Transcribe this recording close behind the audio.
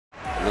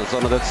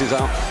zona da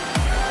decisão.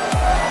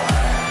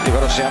 E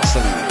agora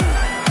Gerson.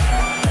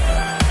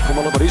 Com o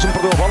malabarismo,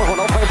 perdeu a bola.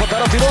 Ronaldo vai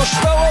empatar, atirou,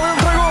 está lá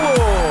dentro, é golo!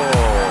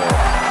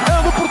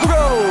 É de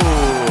Portugal!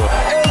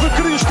 É de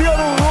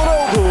Cristiano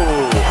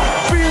Ronaldo!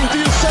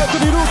 27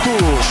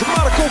 minutos!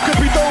 Marca o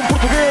capitão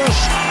português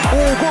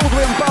o golo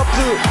do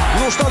empate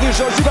no estádio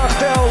Jorge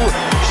Bartel.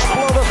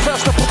 Explode a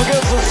festa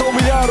portuguesa, são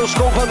milhares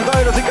com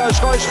bandeiras e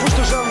cascóis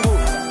festejando.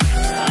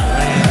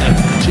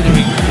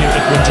 Continuing here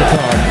at Windsor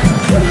Park.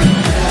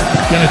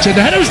 Gonna turn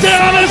the header,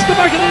 there, and it's the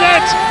back of the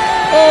net.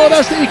 Oh,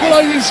 that's the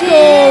equalising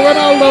score.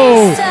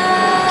 Ronaldo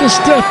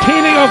just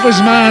peeling off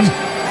his man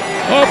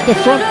off the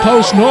front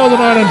post. Northern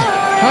Ireland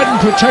hadn't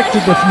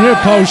protected the near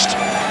post,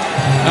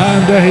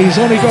 and he's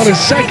only got his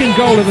second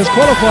goal in his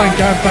qualifying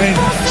campaign.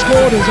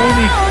 Scored his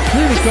only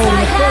previous goal in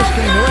the first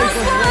game away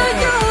from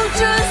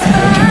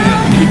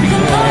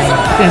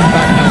in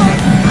back now.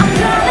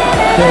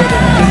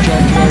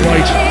 Job to the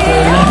right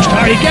for launch.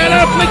 Harry, get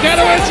up!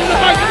 McKenna in the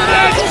back of the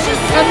net,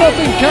 and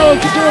nothing Carroll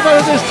could do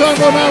about it this time.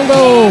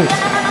 Ronaldo.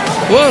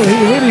 Well, he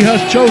really has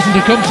chosen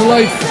to come to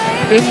life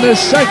in the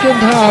second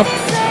half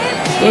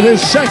with his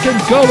second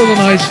goal of the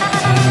night,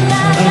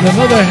 and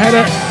another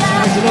header.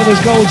 As you know, his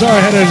goals are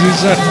headers.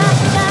 He's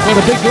got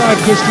a big lad,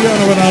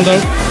 Cristiano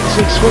Ronaldo,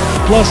 6 foot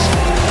plus,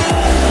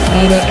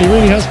 and he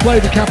really has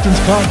played the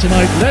captain's part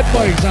tonight, led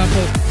by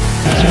example.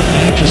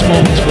 Certainly anxious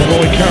moments for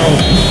Roy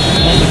Carroll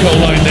on the goal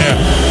line there.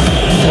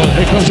 Well,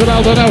 here comes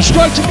Ronaldo now,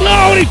 strikes it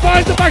low, and he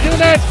finds the back of the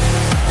net,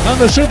 and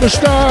the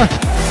superstar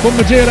from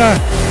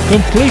Madeira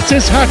completes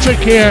his hat-trick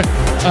here,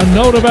 and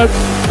no doubt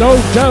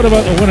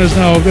about the winners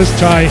now of this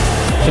tie.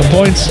 The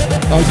points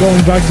are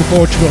going back to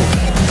Portugal.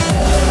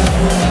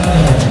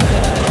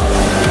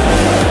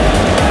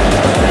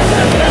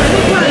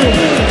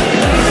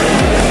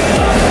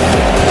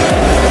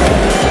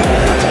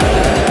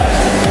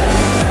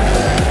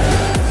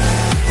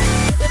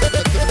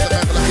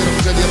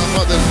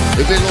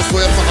 Veloso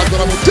يرفع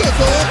الكرة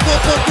ممتازة.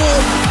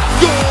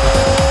 جول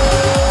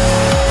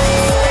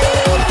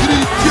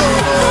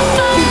كريستيانو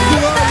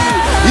برتغال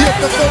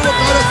يتفوق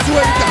على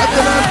السويد حتى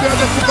الآن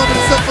بهدف مقابل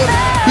 0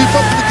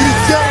 بفضل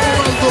كريستيانو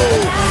رونالدو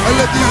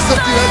الذي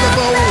يسجل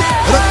هدفه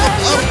رقم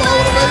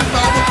 44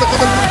 مع منتخب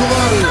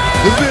البرتغال.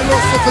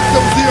 فيلوسو في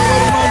التوزيع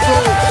ورونالدو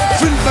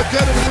في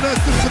المكان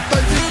المناسب في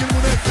التايمينج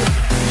المناسب.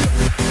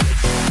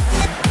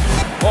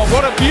 Oh,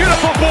 what a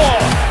beautiful ball!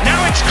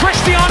 Now it's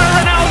Cristiano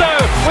Ronaldo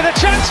with a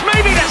chance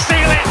maybe to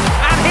seal it,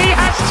 and he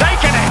has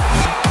taken it.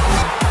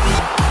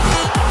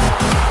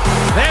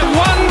 They're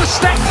one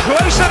step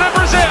closer to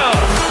Brazil,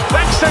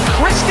 thanks to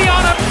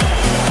Cristiano.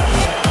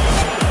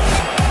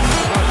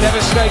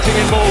 Devastating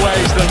in more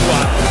ways than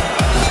one.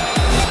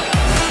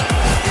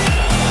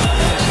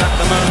 It's at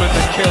the moment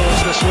that kills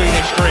the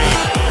Swedish dream.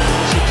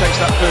 He takes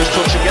that first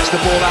touch and gets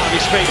the ball out of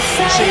his feet. You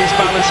can see his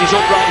balance, he's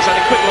upright, he's had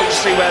a quick look to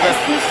see where the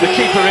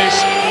keeper is.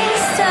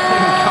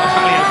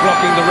 Carvalho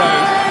blocking the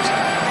road.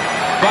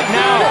 But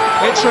now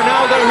it's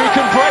Ronaldo who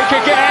can break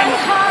again.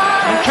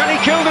 And can he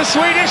kill the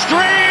Swedish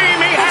dream?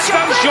 He has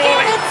done,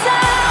 surely.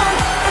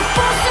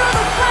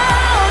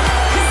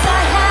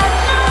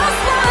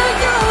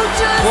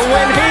 Well,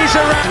 when he's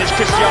around, it's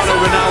Cristiano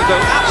Ronaldo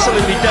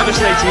absolutely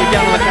devastating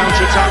again on the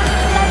counter-attack.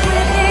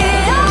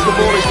 The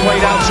ball is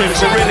played out to him.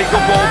 It's a really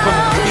good ball from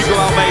Hugo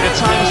Almeida.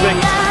 Times the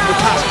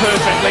pass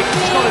perfectly.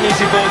 It's not an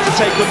easy ball to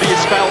take under your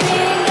spell.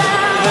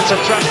 And then to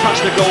thrash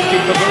past the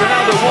goalkeeper. But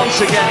Ronaldo, once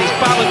again, his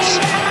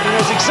balance. He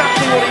knows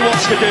exactly what he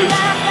wants to do.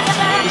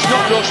 He's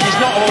not rushed, he's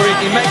not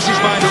hurried. He makes his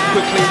mind up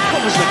quickly. He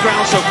covers the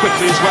ground so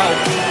quickly as well.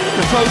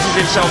 Composes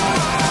himself.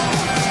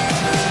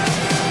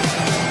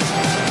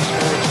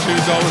 Scores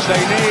 2 goals they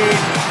need.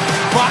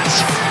 But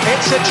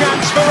it's a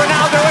chance for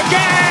Ronaldo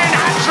again.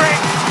 Hat-trick.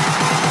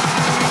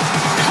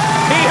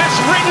 He has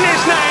written his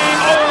name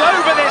all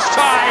over this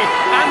tie,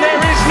 and there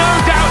is no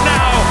doubt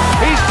now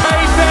he's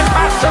paved their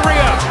path to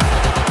Rio.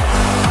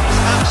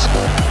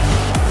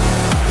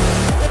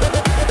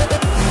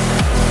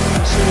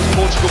 As soon as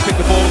Portugal pick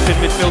the ball up in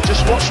midfield,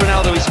 just watch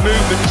Ronaldo, his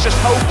movement, he's just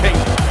hoping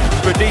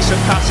for a decent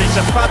pass. It's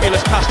a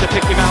fabulous pass to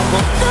pick him out,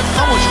 but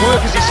how much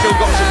work has he still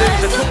got to do?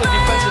 There's a couple of